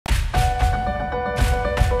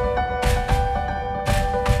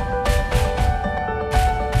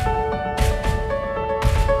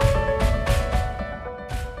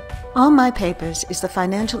All My Papers is the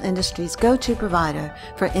financial industry's go-to provider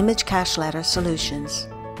for image cache letter solutions.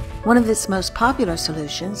 One of its most popular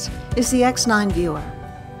solutions is the X9 Viewer.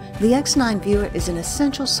 The X9 Viewer is an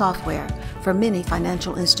essential software for many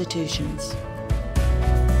financial institutions.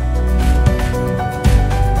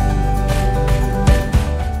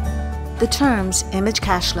 The terms image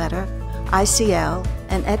cache letter, ICL,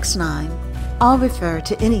 and X9 all refer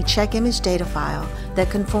to any check image data file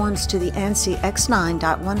that conforms to the ANSI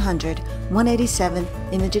X9.100/187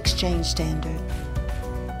 image exchange standard.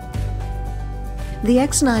 The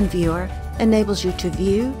X9 Viewer enables you to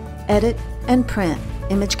view, edit, and print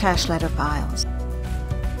image cache letter files.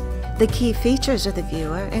 The key features of the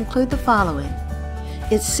viewer include the following: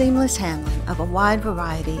 its seamless handling of a wide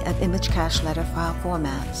variety of image cache letter file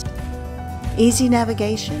formats, easy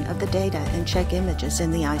navigation of the data and check images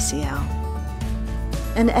in the ICL,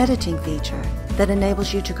 an editing feature that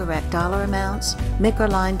enables you to correct dollar amounts,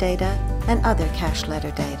 microline data, and other cache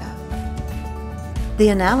letter data. The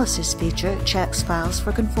analysis feature checks files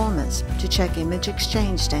for conformance to check image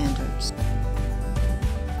exchange standards.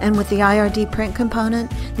 And with the IRD print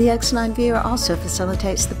component, the X9 Viewer also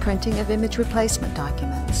facilitates the printing of image replacement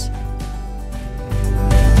documents.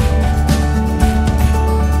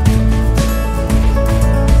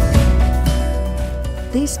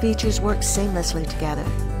 These features work seamlessly together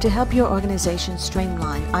to help your organization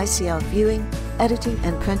streamline ICL viewing, editing,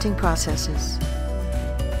 and printing processes.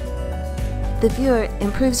 The viewer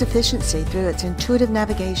improves efficiency through its intuitive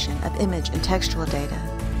navigation of image and textual data,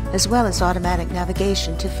 as well as automatic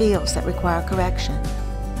navigation to fields that require correction.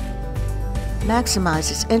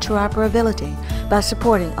 Maximizes interoperability by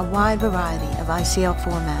supporting a wide variety of ICL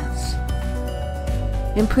formats.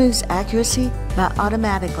 Improves accuracy by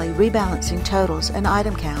automatically rebalancing totals and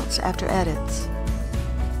item counts after edits.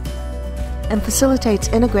 And facilitates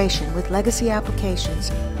integration with legacy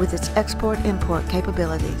applications with its export-import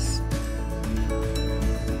capabilities.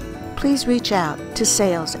 Please reach out to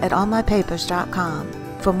sales@allmypapers.com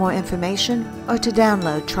for more information or to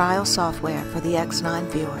download trial software for the X9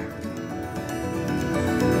 Viewer.